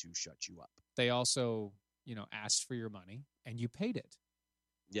ability to shut you up. They also, asked for your money and you paid it.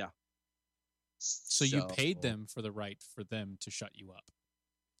 Yeah. So you paid them for the right for them to shut you up.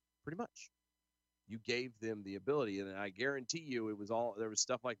 Pretty much. You gave them the ability, and I guarantee you there was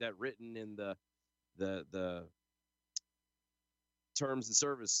stuff like that written in the terms and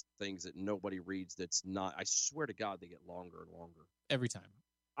service things that nobody reads. That's not, I swear to God, they get longer and longer. Every time.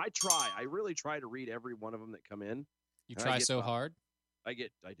 I really try to read every one of them that come in. You try so hard? I do.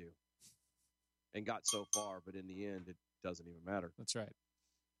 And got so far, but in the end, it doesn't even matter. That's right.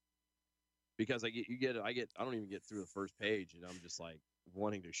 Because I don't even get through the first page, and I'm just like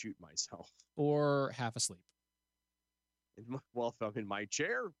wanting to shoot myself. Or half asleep. If I'm in my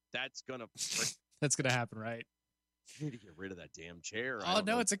chair, that's gonna happen, right? You need to get rid of that damn chair. I Oh don't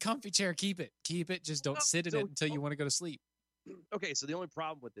no, know. it's a comfy chair. Keep it. Keep it. Just don't No, sit in so- it until you want to go to sleep. Okay, so the only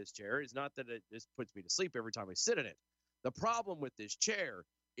problem with this chair is not that it just puts me to sleep every time I sit in it. The problem with this chair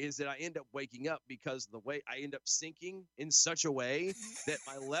is that I end up waking up because the way I end up sinking in such a way that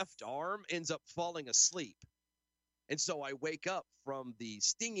my left arm ends up falling asleep. And so I wake up from the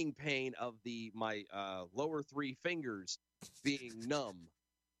stinging pain of my lower three fingers being numb.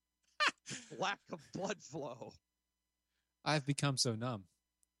 Lack of blood flow. I've become so numb.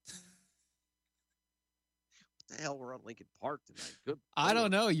 What the hell, we're on Lincoln Park tonight? Good. I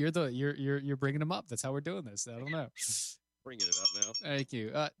don't Lord. know. You're bringing them up. That's how we're doing this. I don't know. Bringing it up now. Thank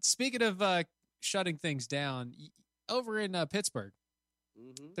you. Speaking of shutting things down, over in Pittsburgh,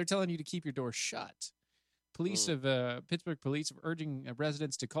 Mm-hmm. they're telling you to keep your door shut. Police of Pittsburgh police are urging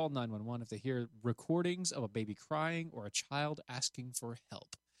residents to call 911 if they hear recordings of a baby crying or a child asking for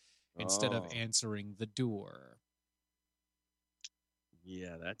help instead of Oh. answering the door.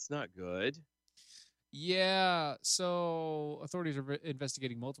 Yeah, that's not good. Yeah, so authorities are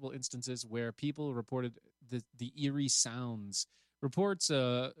investigating multiple instances where people reported the eerie sounds.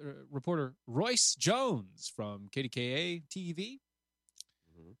 Reporter Royce Jones from KDKA TV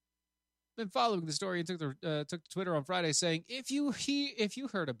Mhm. been following the story and took to Twitter on Friday saying, if you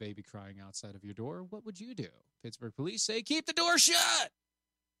heard a baby crying outside of your door, what would you do? Pittsburgh police say, keep the door shut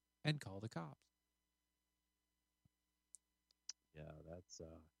and call the cops. Yeah, that's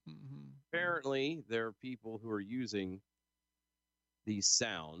Mm-hmm. apparently there are people who are using these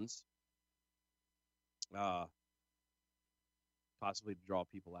sounds possibly to draw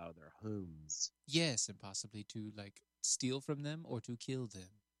people out of their homes. Yes, and possibly to steal from them or to kill them.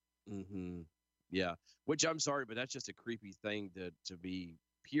 Mm-hmm. Yeah, which I'm sorry, but that's just a creepy thing to be,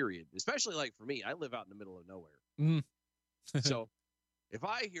 period. Especially for me, I live out in the middle of nowhere. Mm. So if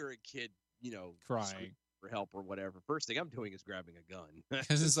I hear a kid, Crying. for help or whatever, first thing I'm doing is grabbing a gun.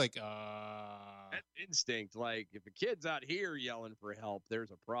 Because it's that instinct. If a kid's out here yelling for help, there's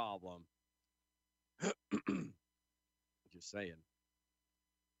a problem. Just saying.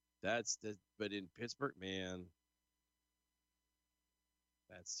 But in Pittsburgh, man,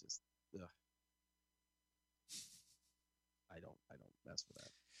 that's just, ugh. I don't mess with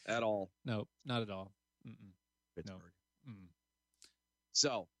that at all. No, not at all. Mm-mm. Pittsburgh. No. Mm.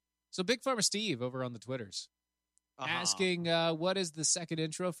 So Big Farmer Steve over on the Twitters asking, what is the second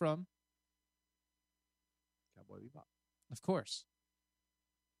intro from? Cowboy Bebop. Of course.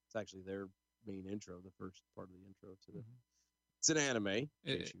 It's actually their main intro, the first part of the intro to the. It's an anime. In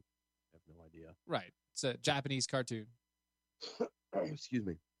case you have no idea. Right. It's a Japanese cartoon. Excuse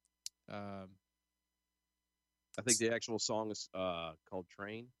me. I think the actual song is called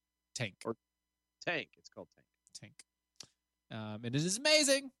Train. Tank. Or Tank. It's called Tank. And it is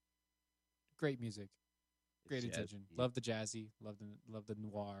amazing. Great music. Great It's intention. jazzy. Love the jazzy. Love the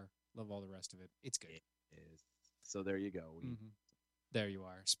noir. Love all the rest of it. It's good. It is. So there you go. There you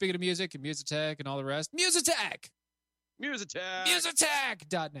are. Speaking of music and Musitech and all the rest, Musitech! Musitech!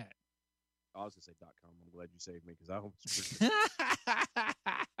 Musitech.net. I was going to say .com. I'm glad you saved me because I almost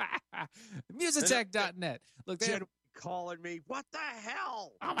Musitech.net. Look, they Jen calling me. What the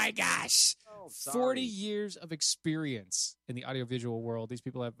hell? oh my gosh. Oh, 40 years of experience in the audiovisual world. These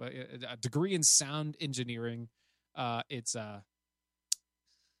people have a degree in sound engineering. It's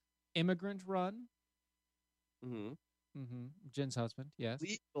Immigrant Run. Mm-hmm. Mm-hmm. Jen's husband, yes.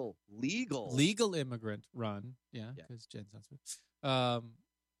 Legal Immigrant Run. Yeah, Yeah. because Jen's husband.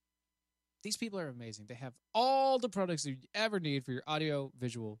 These people are amazing. They have all the products that you ever need for your audio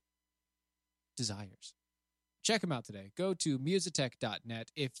visual desires. Check them out today. Go to musitech.net.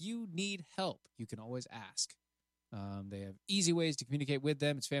 If you need help, you can always ask. They have easy ways to communicate with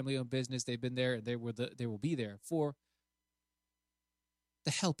them. It's family-owned business. They've been there, and they will be there for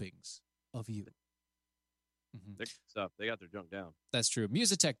the helpings of you. Mhm. They're good stuff. They got their junk down. That's true.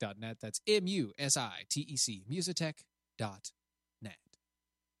 Musitech.net. That's MUSITEC. Musitech.net.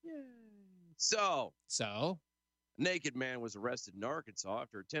 So, So, a naked man was arrested in Arkansas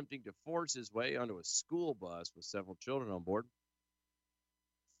after attempting to force his way onto a school bus with several children on board.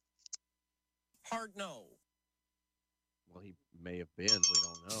 Hard no. Well, he may have been. We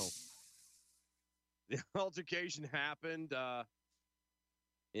don't know. The altercation happened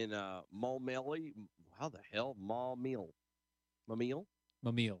in Maumelle. How the hell? Maumelle? Mamil.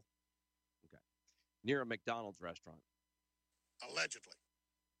 Near a McDonald's restaurant. Allegedly.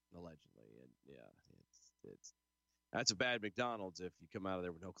 Allegedly. And yeah, it's that's a bad McDonald's if you come out of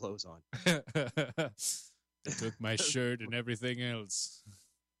there with no clothes on. They took my shirt and everything else.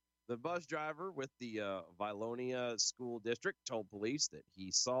 The bus driver with the Vilonia School District told police that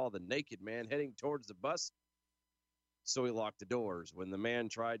he saw the naked man heading towards the bus So he locked the doors. When the man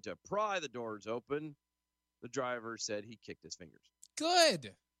tried to pry the doors open, the driver said he kicked his fingers.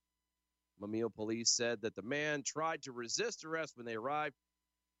 Good. Mobile police said that the man tried to resist arrest when they arrived,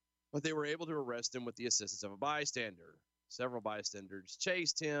 but they were able to arrest him with the assistance of a bystander. Several bystanders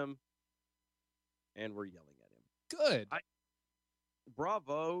chased him and were yelling at him. Good.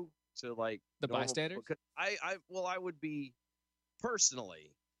 Bravo to like The normal bystanders? people. I would be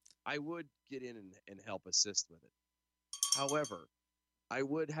personally, I would get in and help assist with it. However, I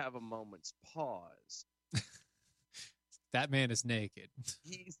would have a moment's pause. That man is naked.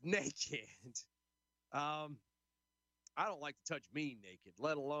 He's naked. I don't like to touch me naked,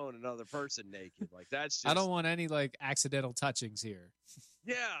 let alone another person naked. Like that's just I don't want any like accidental touchings here.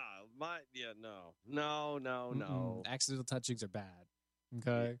 no. Mm-mm. Accidental touchings are bad.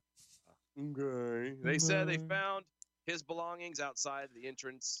 Okay. Okay. They said they found his belongings outside the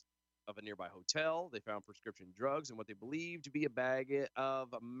entrance of a nearby hotel. They found prescription drugs and what they believed to be a bag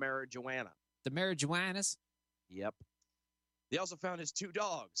of marijuana. The marijuanas. Yep. They also found his 2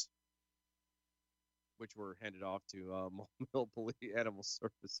 dogs, which were handed off to Mobile Police Animal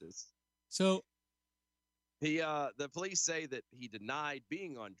Services. So the police say that he denied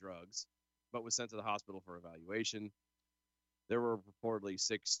being on drugs, but was sent to the hospital for evaluation. There were reportedly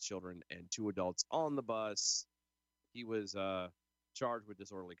 6 children and 2 adults on the bus. He was charged with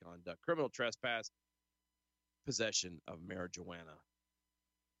disorderly conduct, criminal trespass, possession of marijuana.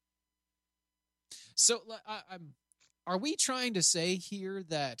 So are we trying to say here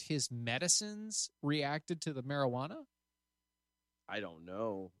that his medicines reacted to the marijuana? I don't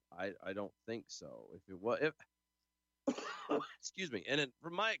know. I don't think so. If it was, excuse me. And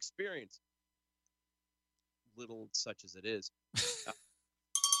from my experience, little such as it is,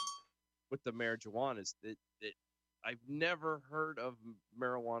 with the marijuanas, I've never heard of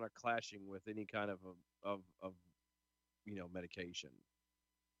marijuana clashing with any kind of medication.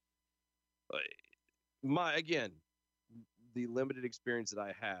 The limited experience that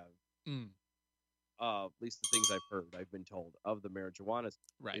I have, at least the things I've heard, I've been told of the marijuanas,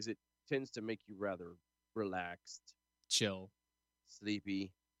 right, is it tends to make you rather relaxed, chill,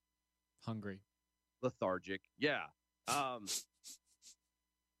 sleepy, hungry, lethargic. Yeah.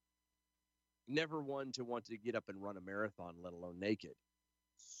 Never one to want to get up and run a marathon, let alone naked.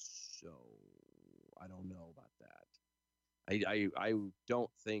 So I don't know about that. I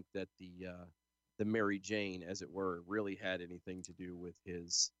don't think that the Mary Jane, as it were, really had anything to do with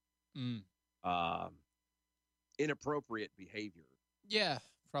his inappropriate behavior. Yeah,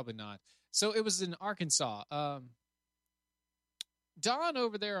 probably not. So it was in Arkansas. Don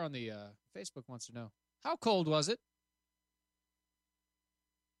over there on the Facebook wants to know, how cold was it?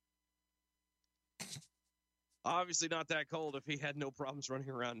 Obviously not that cold if he had no problems running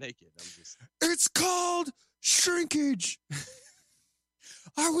around naked. It's called shrinkage.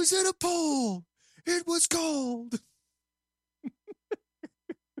 I was in a pool. It was cold.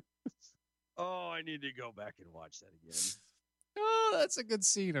 Oh, I need to go back and watch that again. Oh, that's a good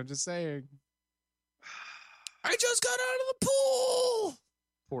scene. I'm just saying. I just got out of the pool.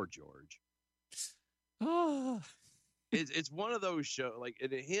 Poor George. Oh. It's one of those shows, like,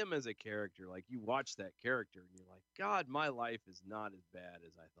 and him as a character, like, you watch that character and you're like, God, my life is not as bad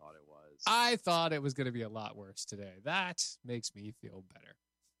as I thought it was. I thought it was going to be a lot worse today. That makes me feel better.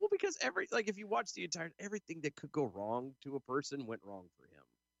 Well, because if you watch the entire, everything that could go wrong to a person went wrong for him.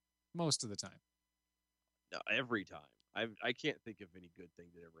 Most of the time. No, every time. I can't think of any good thing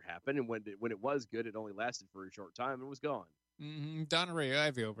that ever happened. And when it was good, it only lasted for a short time and was gone. Mm-hmm. Donna Ray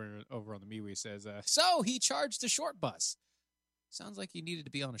Ivy over on the MeWe says, so he charged a short bus. Sounds like he needed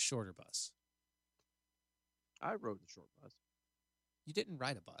to be on a shorter bus. I rode the short bus. You didn't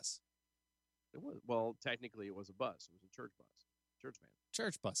ride a bus. It was, well, technically it was a bus. It was a church bus. Church van.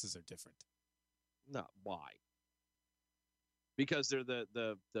 Church buses are different. No, why? Because they're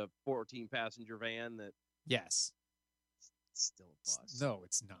the 14 passenger van that. Yes. It's still a bus. No,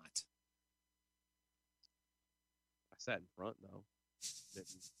 it's not. I sat in front though.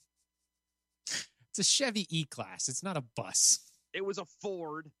 It's a Chevy E-Class. It's not a bus. It was a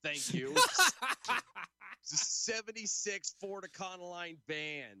Ford. Thank you. It's a 76 Ford Econoline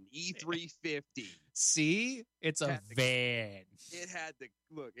van, E350. See, it's a van. It had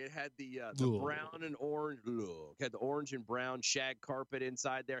the brown and orange look. It had the orange and brown shag carpet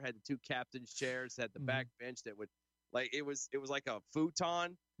inside there. Had the 2 captain's chairs. Had the back bench that would, like, it was like a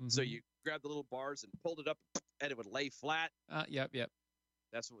futon. Mm-hmm. So you grabbed the little bars and pulled it up, and it would lay flat. Yep.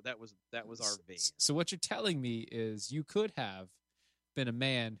 That was our van. So what you're telling me is you could have been a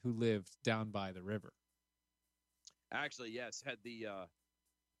man who lived down by the river. Actually, yes, had the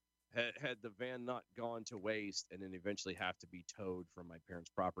had the van not gone to waste and then eventually have to be towed from my parents'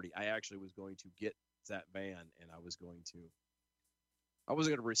 property, I actually was going to get that van and I wasn't going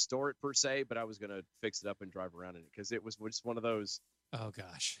to restore it per se, but I was going to fix it up and drive around in it because it was just one of those. Oh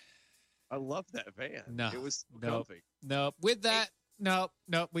gosh, I love that van. No, it was comfy. No, with that, no,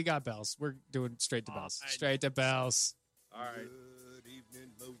 we got bells. We're doing straight to bells. Straight to bells. All right. Good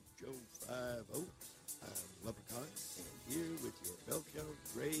evening, Mojo 50. I'm Leprechaun, and here with your bell count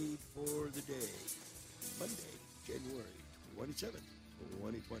grade for the day. Monday, January 27th,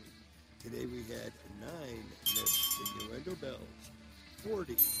 2020. Today we had 9 missed innuendo bells,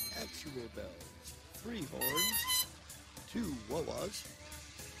 40 actual bells, 3 horns, 2 wah-wahs,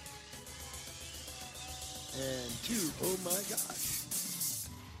 and 2 oh my gosh.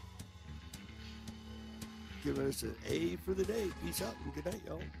 Giving us an A for the day. Peace out and good night,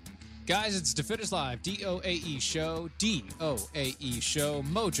 y'all. Guys, it's Defenders Live, DOAE Show, DOAE Show,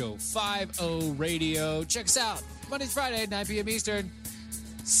 Mojo 50 Radio. Check us out Monday to Friday, 9 p.m. Eastern.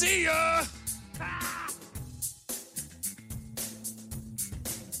 See ya!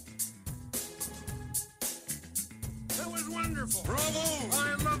 That was wonderful. Bravo!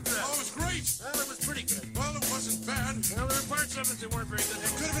 I loved that. Oh, it was great. Well, it was pretty good. Well, it wasn't bad. Well, there were parts of it that weren't very good.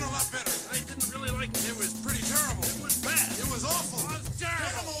 It could have been a lot better. I didn't really like it. It was pretty terrible. It was bad. It was awful. It was terrible.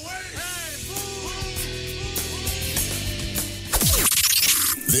 Get him away! Hey, boo!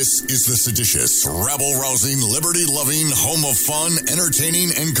 This is the seditious, rabble-rousing, liberty-loving, home of fun,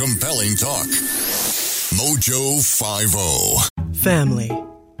 entertaining, and compelling talk. Mojo 50. Family.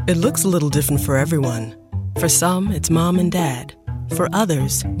 It looks a little different for everyone. For some, it's mom and dad. For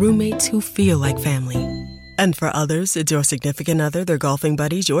others, roommates who feel like family. And for others, it's your significant other, their golfing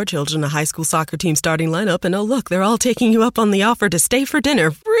buddies, your children, a high school soccer team starting lineup, and oh look, they're all taking you up on the offer to stay for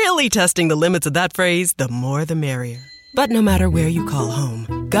dinner, really testing the limits of that phrase, the more the merrier. But no matter where you call home,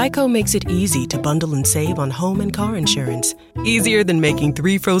 Geico makes it easy to bundle and save on home and car insurance. Easier than making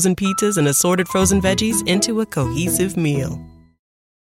 3 frozen pizzas and assorted frozen veggies into a cohesive meal.